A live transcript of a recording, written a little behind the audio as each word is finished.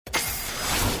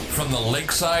from the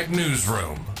Lakeside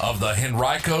Newsroom of the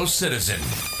Henrico Citizen,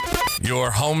 your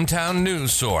hometown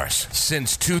news source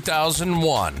since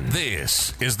 2001.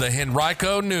 This is the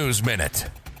Henrico News Minute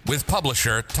with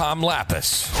publisher Tom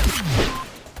Lapis.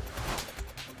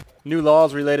 New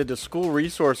laws related to school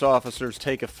resource officers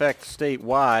take effect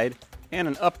statewide, and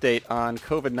an update on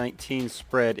COVID-19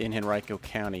 spread in Henrico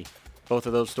County. Both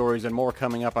of those stories and more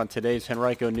coming up on today's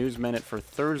Henrico News Minute for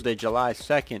Thursday, July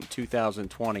 2nd,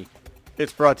 2020.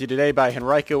 It's brought to you today by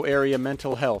Henrico Area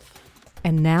Mental Health.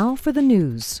 And now for the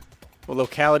news. Well,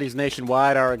 localities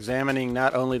nationwide are examining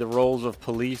not only the roles of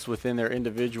police within their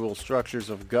individual structures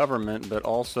of government, but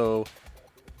also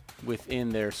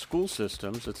within their school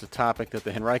systems. It's a topic that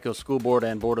the Henrico School Board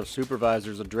and Board of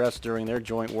Supervisors addressed during their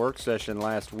joint work session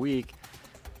last week,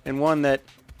 and one that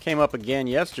came up again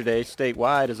yesterday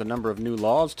statewide as a number of new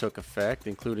laws took effect,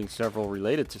 including several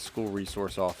related to school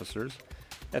resource officers.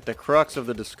 At the crux of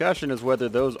the discussion is whether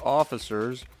those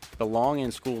officers belong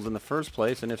in schools in the first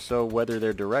place, and if so, whether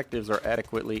their directives are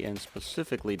adequately and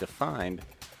specifically defined.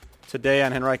 Today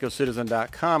on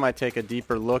HenricoCitizen.com, I take a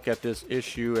deeper look at this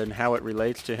issue and how it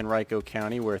relates to Henrico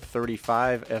County, where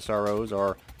 35 SROs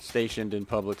are stationed in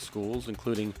public schools,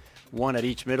 including one at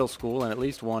each middle school and at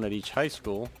least one at each high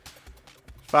school.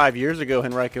 5 years ago,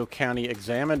 Henrico County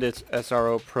examined its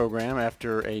SRO program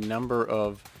after a number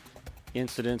of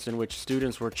incidents in which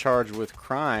students were charged with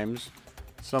crimes.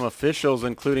 Some officials,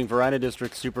 including Varina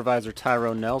District Supervisor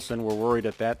Tyrone Nelson, were worried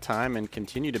at that time and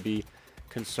continue to be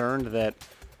concerned that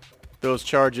those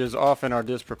charges often are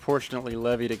disproportionately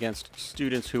levied against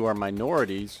students who are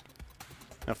minorities.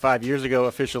 Now, 5 years ago,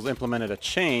 officials implemented a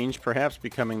change, perhaps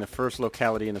becoming the first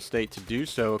locality in the state to do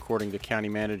so, according to County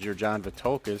Manager John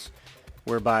Vitulkas,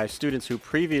 whereby students who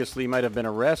previously might have been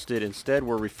arrested instead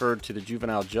were referred to the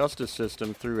juvenile justice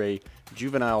system through a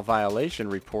juvenile violation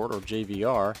report, or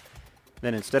JVR.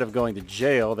 Then instead of going to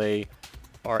jail, they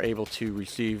are able to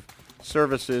receive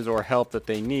services or help that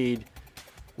they need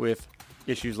with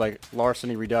issues like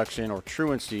larceny reduction or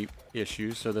truancy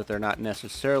issues, so that they're not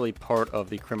necessarily part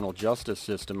of the criminal justice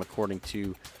system, according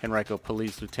to Henrico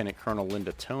Police Lieutenant Colonel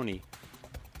Linda Toney.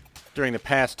 During the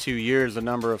past 2 years, the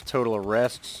number of total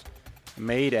arrests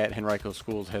made at Henrico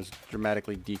schools has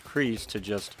dramatically decreased to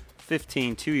just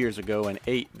 15 2 years ago and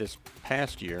 8 this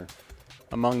past year.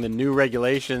 Among the new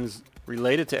regulations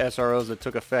related to SROs that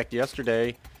took effect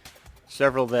yesterday,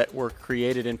 several that were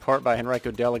created in part by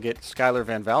Henrico delegate Skylar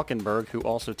Van Valkenburg, who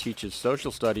also teaches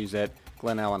social studies at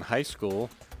Glen Allen High School.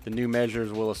 The new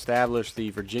measures will establish the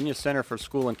Virginia Center for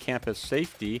School and Campus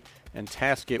Safety and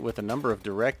task it with a number of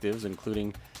directives,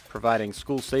 including providing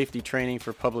school safety training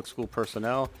for public school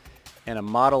personnel and a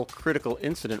model critical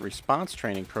incident response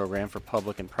training program for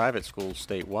public and private schools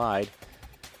statewide.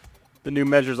 The new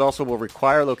measures also will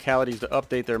require localities to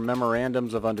update their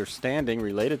memorandums of understanding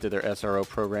related to their SRO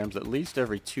programs at least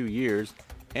every 2 years,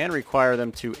 and require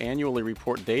them to annually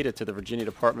report data to the Virginia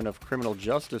Department of Criminal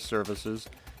Justice Services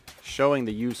showing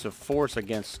the use of force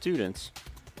against students.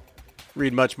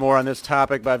 Read much more on this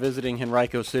topic by visiting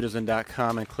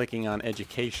HenricoCitizen.com and clicking on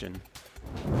Education.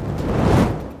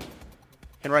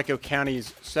 Henrico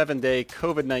County's 7-day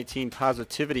COVID-19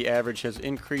 positivity average has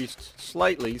increased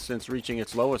slightly since reaching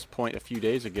its lowest point a few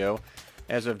days ago.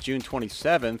 As of June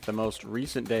 27th, the most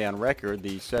recent day on record,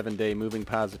 the 7-day moving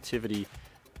positivity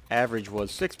average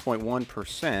was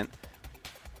 6.1%.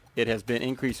 It has been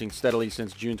increasing steadily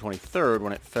since June 23rd,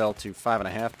 when it fell to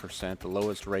 5.5%, the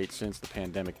lowest rate since the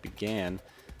pandemic began.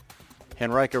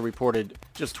 Henrico reported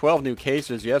just 12 new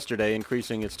cases yesterday,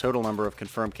 increasing its total number of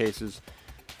confirmed cases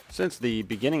since the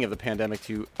beginning of the pandemic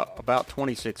to about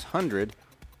 2,600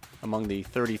 among the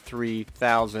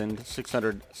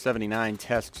 33,679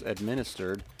 tests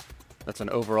administered. That's an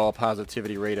overall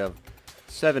positivity rate of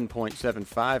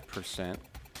 7.75%.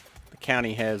 The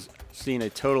county has seen a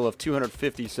total of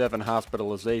 257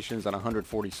 hospitalizations and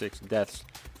 146 deaths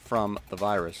from the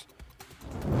virus.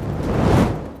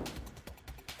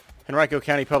 Henrico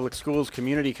County Public Schools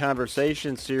Community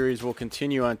Conversation Series will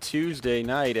continue on Tuesday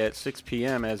night at 6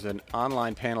 p.m. as an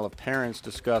online panel of parents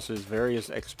discusses various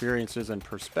experiences and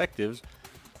perspectives.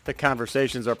 The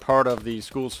conversations are part of the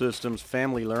school system's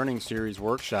Family Learning Series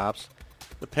workshops.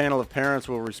 The panel of parents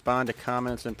will respond to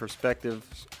comments and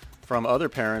perspectives from other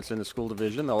parents in the school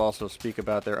division. They'll also speak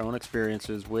about their own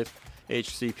experiences with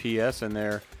HCPS and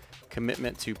their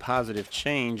commitment to positive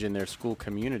change in their school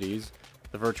communities.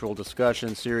 The virtual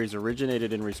discussion series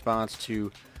originated in response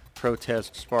to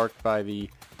protests sparked by the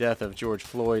death of George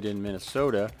Floyd in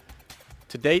Minnesota.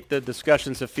 To date, the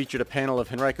discussions have featured a panel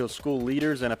of Henrico school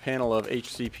leaders and a panel of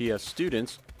HCPS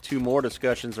students. 2 more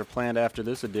discussions are planned after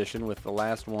this edition, with the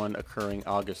last one occurring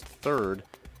August 3rd.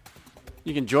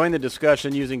 You can join the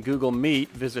discussion using Google Meet.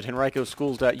 Visit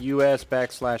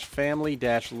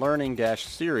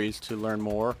henricoschools.us/family-learning-series to learn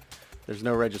more. There's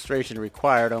no registration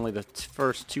required. Only the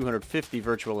first 250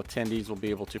 virtual attendees will be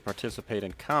able to participate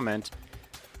and comment.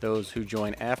 Those who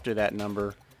join after that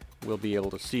number will be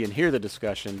able to see and hear the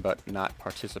discussion but not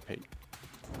participate.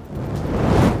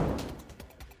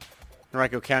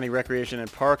 Henrico County Recreation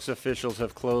and Parks officials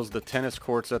have closed the tennis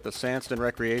courts at the Sandston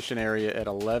Recreation Area at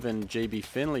 11 J.B.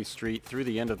 Finley Street through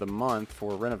the end of the month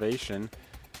for renovation.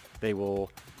 They will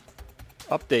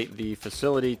update the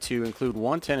facility to include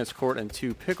one tennis court and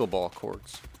 2 pickleball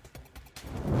courts.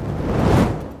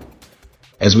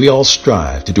 As we all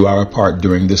strive to do our part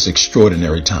during this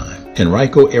extraordinary time,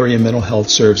 Henrico Area Mental Health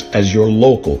serves as your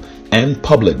local and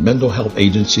public mental health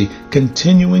agency,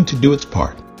 continuing to do its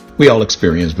part. We all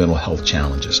experience mental health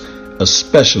challenges,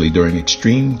 especially during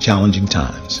extreme challenging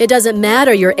times. It doesn't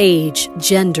matter your age,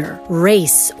 gender,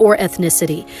 race, or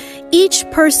ethnicity. Each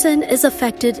person is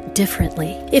affected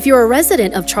differently. If you're a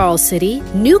resident of Charles City,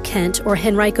 New Kent, or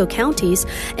Henrico counties,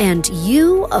 and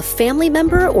you, a family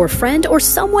member or friend or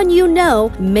someone you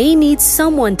know, may need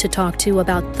someone to talk to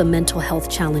about the mental health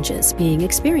challenges being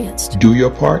experienced. Do your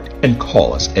part and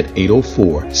call us at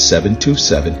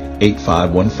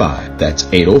 804-727-8515. That's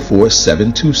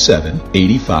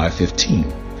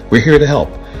 804-727-8515. We're here to help.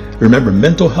 Remember,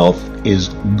 mental health is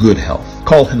good health.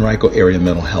 Call Henrico Area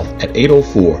Mental Health at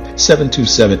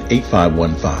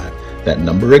 804-727-8515. That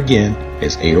number again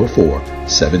is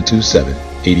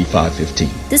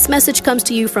 804-727-8515. This message comes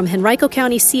to you from Henrico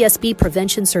County CSB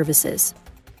Prevention Services.